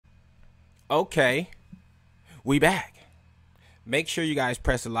Okay, we back. Make sure you guys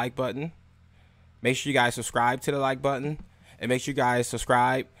press the like button. Make sure you guys subscribe to the like button. And make sure you guys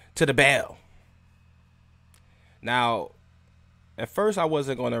subscribe to the bell. Now, at first I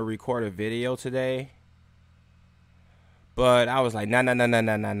wasn't going to record a video today. But I was like, nah.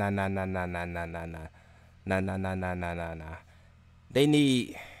 They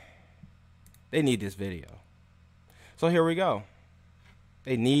need this video. So here we go.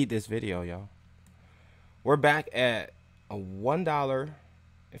 They need this video, y'all. We're back at a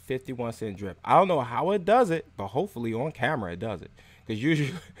 $1.51 drip. I don't know how it does it, but hopefully on camera it does it. Because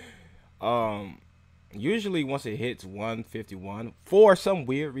usually once it hits 151, for some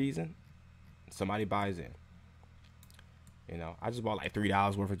weird reason, somebody buys in. You know, I just bought like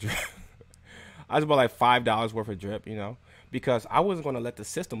 $3 worth of drip. I just bought like $5 worth of drip, you know, because I wasn't going to let the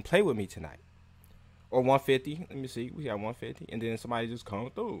system play with me tonight. Or 150. Let me see. We got 150. And then somebody just come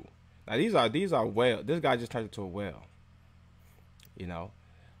through. Now, these are whale. This guy just turned into a whale. You know.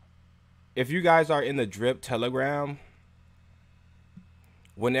 If you guys are in the drip telegram,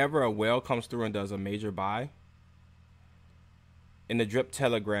 whenever a whale comes through and does a major buy, in the drip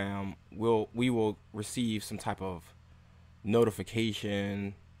telegram, we will receive some type of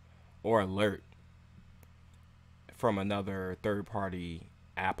notification or alert from another third-party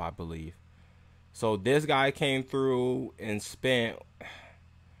app, I believe. So this guy came through and spent,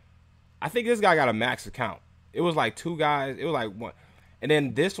 I think this guy got a max account. It was like two guys. It was like one. And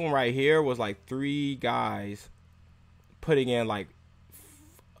then this one right here was like three guys putting in like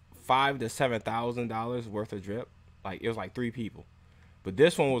 $5,000 to $7,000 worth of drip. Like it was like three people. But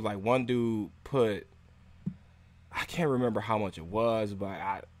this one was like one dude put, I can't remember how much it was,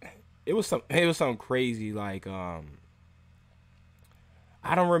 but it was something crazy like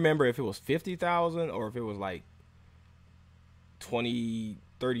I don't remember if it was 50,000 or if it was like 20,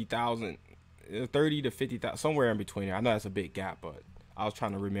 30,000, 30 to 50,000, somewhere in between there. I know that's a big gap, but I was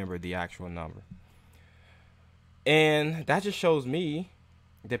trying to remember the actual number. And that just shows me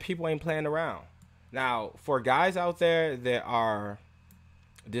that people ain't playing around. Now, for guys out there that are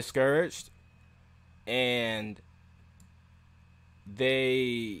discouraged and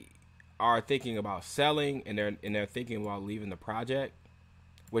they are thinking about selling and they're thinking about leaving the project,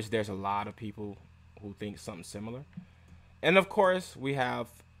 which there's a lot of people who think something similar. And of course, we have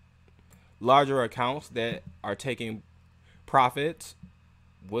larger accounts that are taking profits,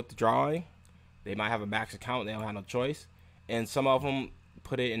 withdrawing. They might have a max account, they don't have no choice. And some of them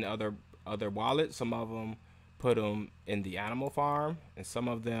put it in other wallets, some of them put them in the animal farm, and some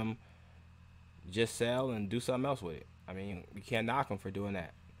of them just sell and do something else with it. I mean, you can't knock them for doing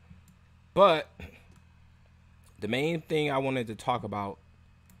that. But the main thing I wanted to talk about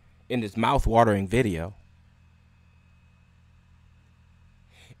in this mouth-watering video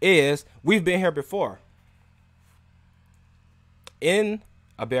is we've been here before in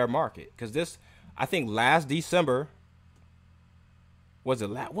a bear market. Because this, I think last December, was it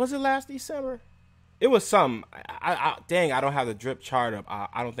last December? It was some, dang, I don't have the drip chart up.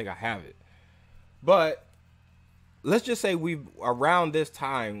 I don't think I have it. But let's just say around this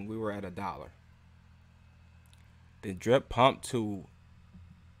time, we were at $1. The drip pumped to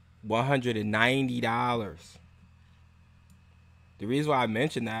 $190. The reason why I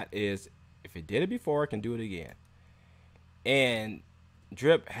mention that is if it did it before, it can do it again. And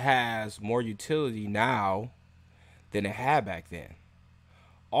drip has more utility now than it had back then.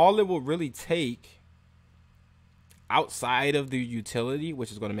 All it will really take outside of the utility,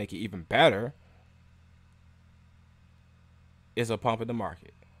 which is going to make it even better, is a pump in the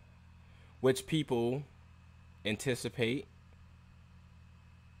market, which people anticipate.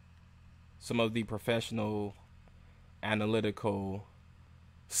 Some of the professional analytical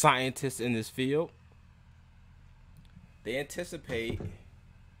scientists in this field, they anticipate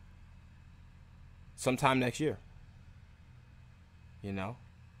sometime next year. You know,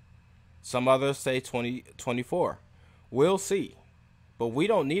 some others say 2024. We'll see. But we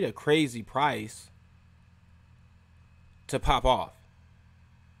don't need a crazy price to pop off.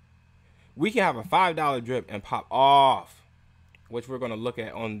 We can have a $5 drip and pop off, which we're going to look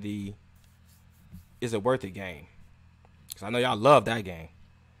at on the Is It Worth It game. Because I know y'all love that game.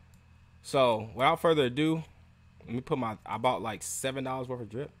 So, without further ado, let me put I bought like $7 worth of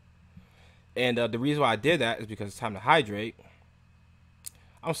drip. And the reason why I did that is because it's time to hydrate.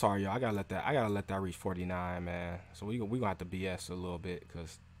 I'm sorry, y'all. I gotta let that reach 49, man. So we gonna have to BS a little bit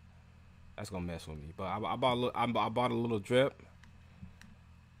because that's gonna mess with me. But I bought a little drip.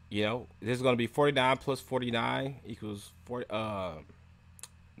 You know, this is gonna be 49 plus 49 equals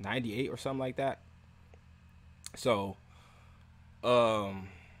 98 or something like that. So,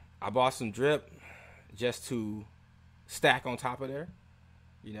 I bought some drip just to stack on top of there,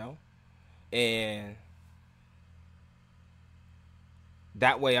 you know, and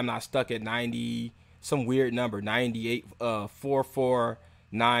that way I'm not stuck at 90, some weird number, 98,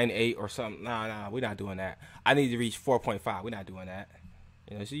 4498 or something. Nah, we're not doing that. I need to reach 4.5. We're not doing that.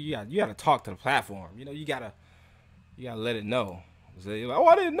 You know, so you got to talk to the platform. You know, you gotta let it know. So you're like, oh,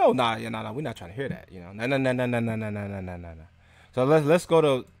 I didn't know. Nah, we're not trying to hear that. You know, no. So let's go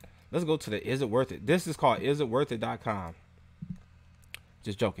to the Is It Worth It? This is called isitworthit.com.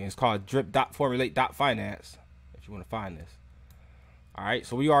 Just joking. It's called drip.formulate.finance if you want to find this. All right,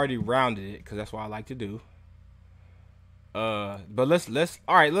 so we already rounded it because that's what I like to do. But let's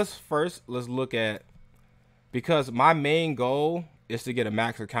look at, because my main goal is to get a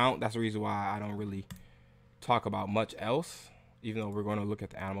max account. That's the reason why I don't really talk about much else, even though we're going to look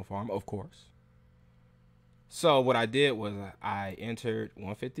at the animal farm, of course. So what I did was I entered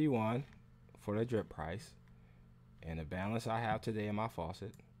 151 for the drip price and the balance I have today in my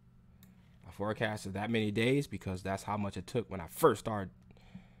faucet. I forecasted that many days because that's how much it took when I first started,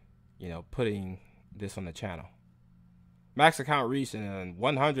 you know, putting this on the channel. Max account reached in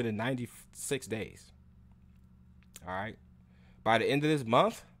 196 days. All right. By the end of this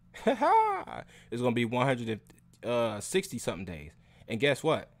month, it's going to be 160 something days. And guess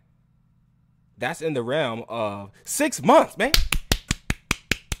what? That's in the realm of 6 months, man.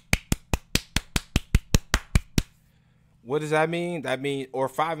 What does that mean? That means, or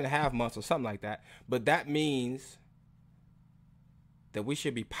 5.5 months or something like that. But that means that we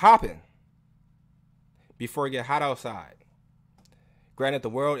should be popping before it get hot outside. Granted, the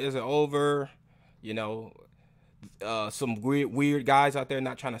world isn't over. You know, some weird guys out there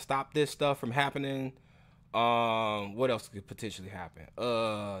not trying to stop this stuff from happening. What else could potentially happen?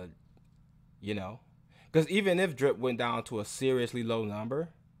 You know, because even if drip went down to a seriously low number,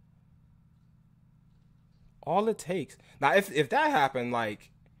 all it takes now, if that happened,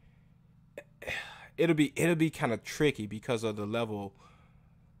 like it'll be kind of tricky because of the level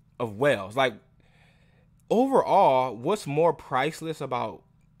of wells. Like overall, what's more priceless about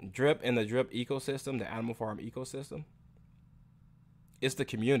drip and the drip ecosystem, the animal farm ecosystem? It's the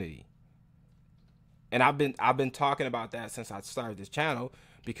community. And I've been talking about that since I started this channel,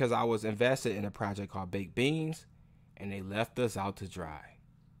 because I was invested in a project called Baked Beans, and they left us out to dry.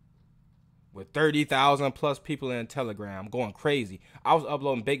 With 30,000 plus people in Telegram going crazy. I was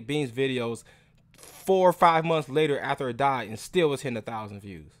uploading Baked Beans videos 4 or 5 months later after it died and still was hitting 1,000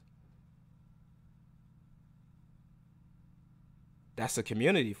 views. That's the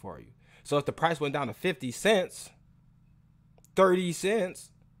community for you. So if the price went down to 50 cents, 30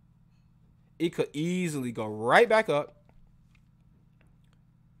 cents, it could easily go right back up,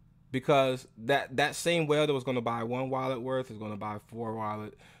 because that same whale that was going to buy 1 wallet worth is going to buy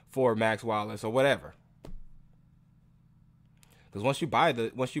 4 max wallets or whatever. Because once you buy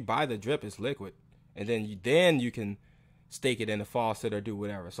the drip, it's liquid, and then you can stake it in the faucet or do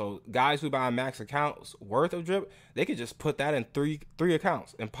whatever. So guys who buy max accounts worth of drip, they could just put that in three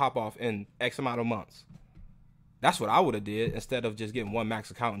accounts and pop off in X amount of months. That's what I would have did, instead of just getting 1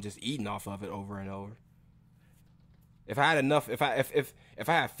 max account and just eating off of it over and over. If I had enough, if I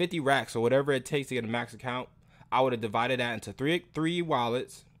had 50 racks or whatever it takes to get a max account, I would have divided that into three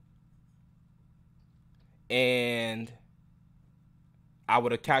wallets, and I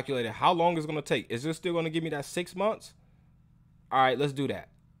would have calculated how long it's going to take. Is this still going to give me that 6 months? All right, let's do that.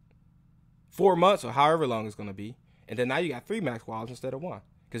 4 months or however long it's going to be. And then now you got 3 max wallets instead of 1.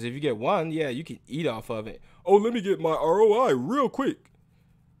 Because if you get 1, yeah, you can eat off of it. Oh, let me get my ROI real quick.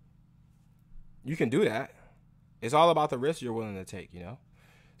 You can do that. It's all about the risk you're willing to take, you know?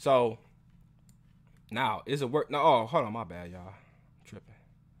 So, now, is it worth? No, oh, hold on, my bad, y'all. I'm tripping.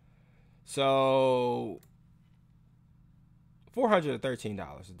 So,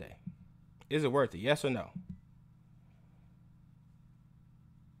 $413 a day. Is it worth it? Yes or no?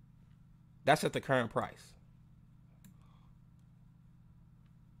 That's at the current price.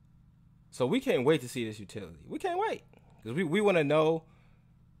 So we can't wait to see this utility. We can't wait, because we want to know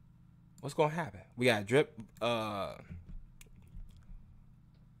what's going to happen. We got drip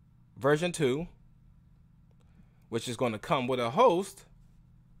version 2, which is going to come with a host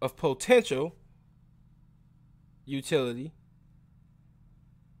of potential utility,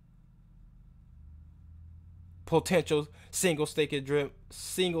 potential single staking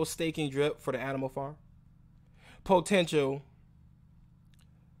drip for the animal farm, potential,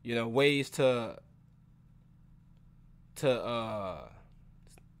 you know, ways to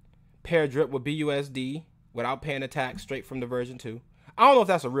pair drip with BUSD without paying a tax straight from the version 2. I don't know if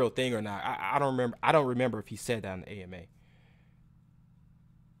that's a real thing or not. I don't remember if he said that in the AMA.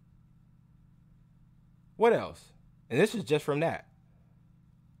 What else? And this is just from that.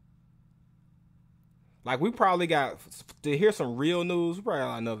 Like, we probably got, to hear some real news, we probably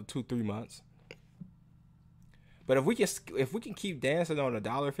got another 2-3 months. But if we can keep dancing on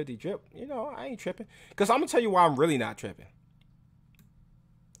 $1.50 drip, I ain't tripping. Because I'm gonna tell you why I'm really not tripping.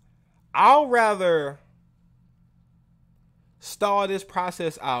 I'll rather stall this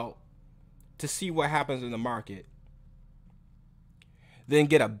process out to see what happens in the market than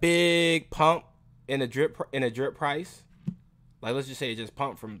get a big pump in a drip price. Like, let's just say it just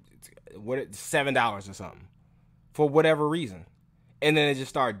pumped from $7 or something for whatever reason, and then it just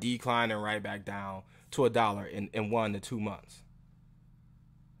start declining right back down to $1 in 1 to 2 months.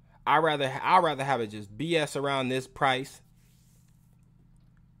 I'd rather have it just BS around this price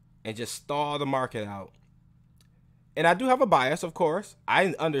and just stall the market out. And I do have a bias, of course.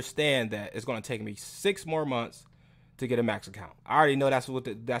 I understand that it's going to take me 6 more months to get a max account. I already know that's what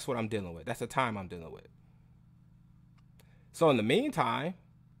I'm dealing with. That's the time I'm dealing with. So in the meantime,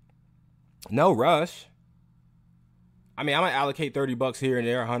 no rush. I mean, I might allocate $30 here and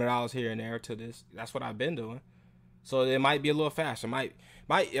there, $100 here and there to this. That's what I've been doing. So it might be a little faster.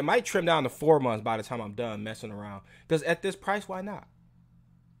 It might trim down to 4 months by the time I'm done messing around. Because at this price, why not?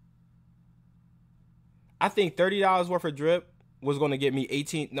 I think $30 worth of drip was going to get me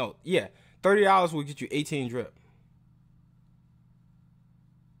 $30 will get you 18 drip.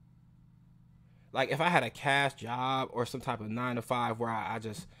 Like, if I had a cash job or some type of 9 to 5 where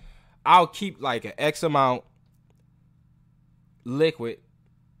I'll keep like an X amount liquid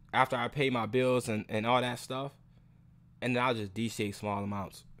after I pay my bills and all that stuff, and then I'll just DCA small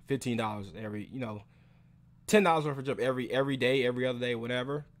amounts, $15 every, $10 worth of drip every day, every other day,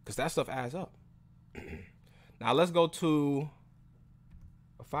 whatever, because that stuff adds up. Now let's go to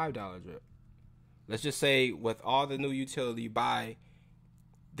a $5 drip. Let's just say with all the new utility by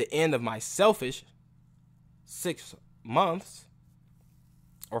the end of my selfish 6 months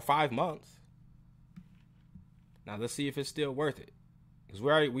or 5 months. Now let's see if it's still worth it, because we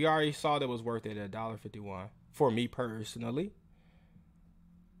already saw that it was worth it at $1.51 for me personally.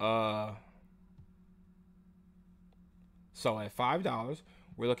 So at $5,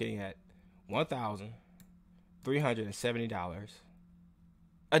 we're looking at $1,370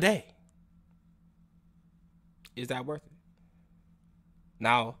 a day. Is that worth it?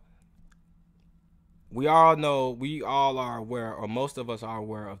 Now, we all are aware, or most of us are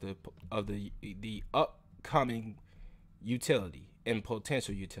aware of the upcoming utility and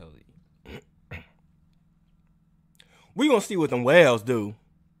potential utility. We're gonna see what them whales do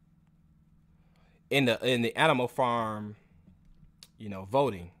in the animal farm,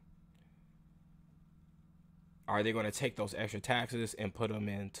 voting. Are they going to take those extra taxes and put them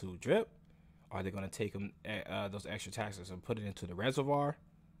into drip? Are they going to take those extra taxes and put it into the reservoir,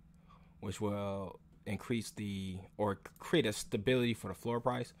 which will increase or create a stability for the floor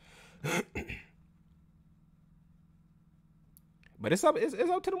price? But it's up to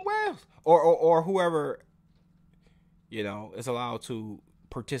them whales or whoever is allowed to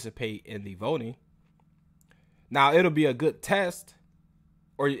participate in the voting. Now, it'll be a good test,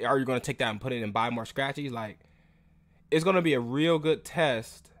 or are you going to take that and put it and buy more scratchies? Like, it's going to be a real good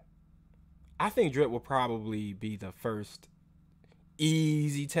test. I think drip will probably be the first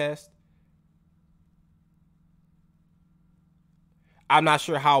easy test. I'm not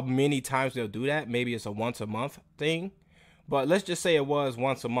sure how many times they'll do that. Maybe it's a once a month thing, but let's just say it was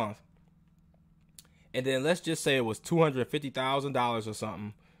once a month. And then let's just say it was $250,000 or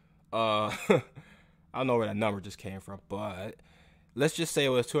something. I don't know where that number just came from, but let's just say it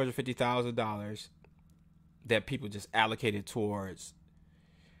was $250,000 that people just allocated towards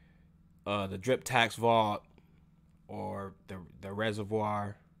the drip tax vault or the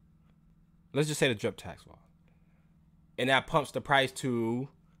reservoir. Let's just say the drip tax vault. And that pumps the price to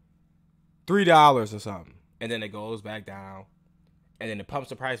 $3 or something. And then it goes back down. And then it pumps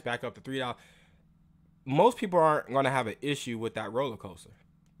the price back up to $3. Most people aren't going to have an issue with that roller coaster,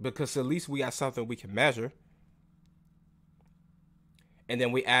 because at least we got something we can measure. And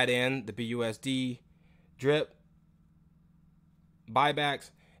then we add in the BUSD drip buybacks,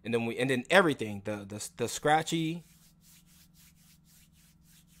 and then everything, the scratchy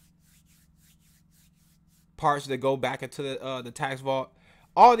parts that go back into the tax vault.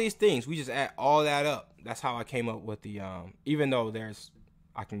 All these things, we just add all that up. That's how I came up with the even though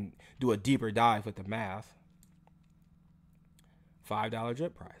I can do a deeper dive with the math. $5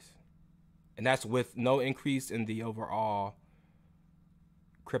 drip price. And that's with no increase in the overall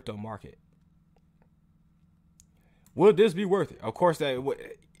crypto market. Would this be worth it? Of course, it would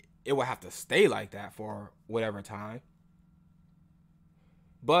have to stay like that for whatever time.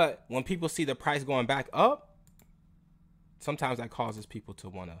 But when people see the price going back up, sometimes that causes people to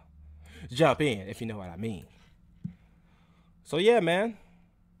want to jump in, if you know what I mean. So yeah, man.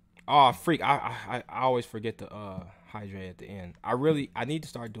 Oh, freak! I always forget to hydrate at the end. I need to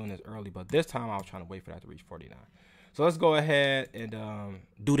start doing this early, but this time I was trying to wait for that to reach 49. So let's go ahead and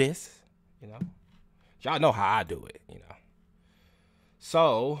do this. You know, y'all know how I do it. You know.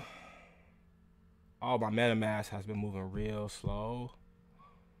 So, all my MetaMask has been moving real slow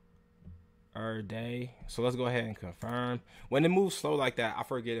every day. So let's go ahead and confirm. When it moves slow like that, I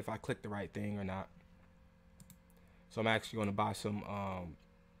forget if I click the right thing or not. So I'm actually going to buy some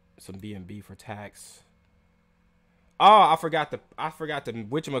BNB for tax. Oh, I forgot the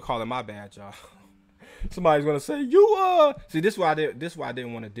whatchamacallit, my bad, y'all. Somebody's gonna say you see, this is why I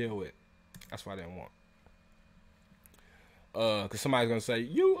didn't want to deal with. That's why I didn't want. Cause somebody's gonna say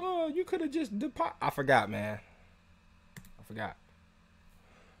you could have just deposited. I forgot, man. I forgot.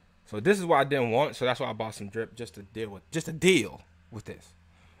 So this is what I didn't want. So that's why I bought some drip just to deal with this.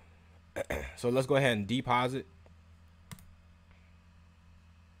 So let's go ahead and deposit.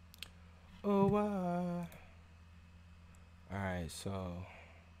 Oh wow. All right, so.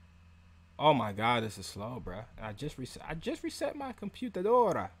 Oh my God, this is slow, bruh. I just reset my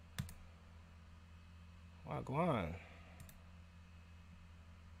computadora. Wagwan.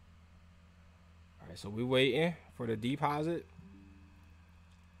 All right, so we waiting for the deposit.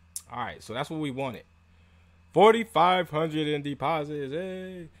 All right, so that's what we wanted. 4,500 in deposits,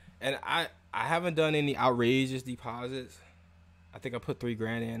 hey. And I haven't done any outrageous deposits. I think I put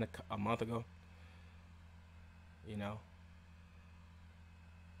 $3,000 in a month ago. You know.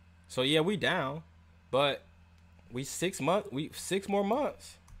 So yeah, we down, but we 6 more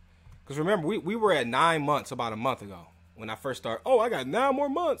months. Cause remember, we were at 9 months about a month ago when I first started. Oh, I got 9 more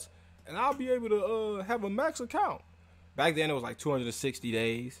months, and I'll be able to have a max account. Back then it was like 260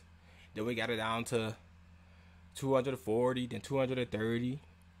 days. Then we got it down to 240, then 230,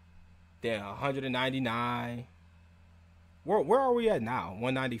 then 199. Where are we at now?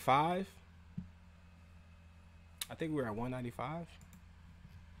 195. I think we're at 195.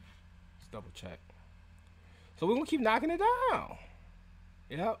 Double check. So we're gonna keep knocking it down.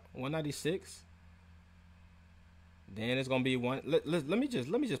 Yep, 196. Then it's gonna be one. Let me just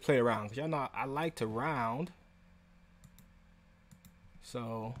play around, because y'all know I like to round.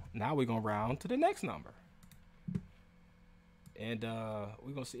 So now we're gonna round to the next number. And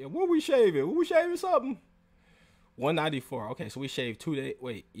we're gonna see what we shaving. We shaving something. 194. Okay, so we shaved 2 days.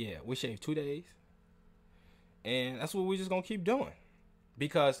 Wait, yeah, we shaved 2 days. And that's what we're just gonna keep doing.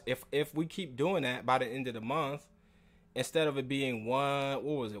 Because if we keep doing that by the end of the month, instead of it being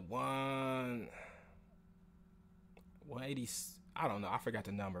 180, I don't know, I forgot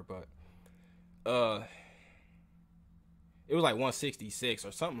the number, but it was like 166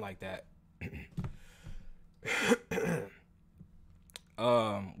 or something like that. We're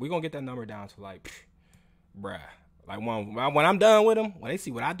gonna get that number down to like, bruh, like when I'm done with them, when they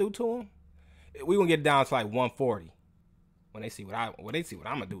see what I do to them, we're gonna get it down to like 140. When they see what I'm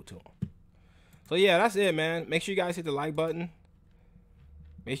gonna do to them. So yeah, that's it, man. Make sure you guys hit the like button.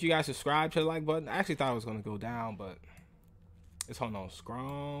 Make sure you guys subscribe to the like button. I actually thought it was gonna go down, but it's holding on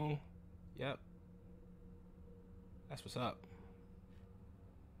strong. Yep. That's what's up.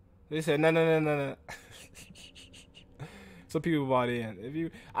 They said no. Some people bought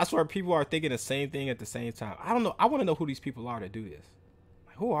in. I swear people are thinking the same thing at the same time. I don't know. I want to know who these people are that do this.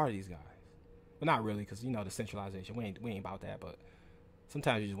 Like, who are these guys? But not really, because, you know, the centralization. We ain't about that, but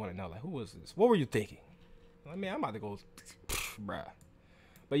sometimes you just want to know, like, who was this? What were you thinking? I mean, I'm about to go, bruh.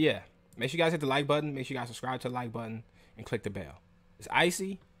 But yeah, make sure you guys hit the like button. Make sure you guys subscribe to the like button and click the bell. It's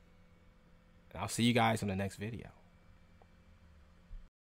Icy, and I'll see you guys on the next video.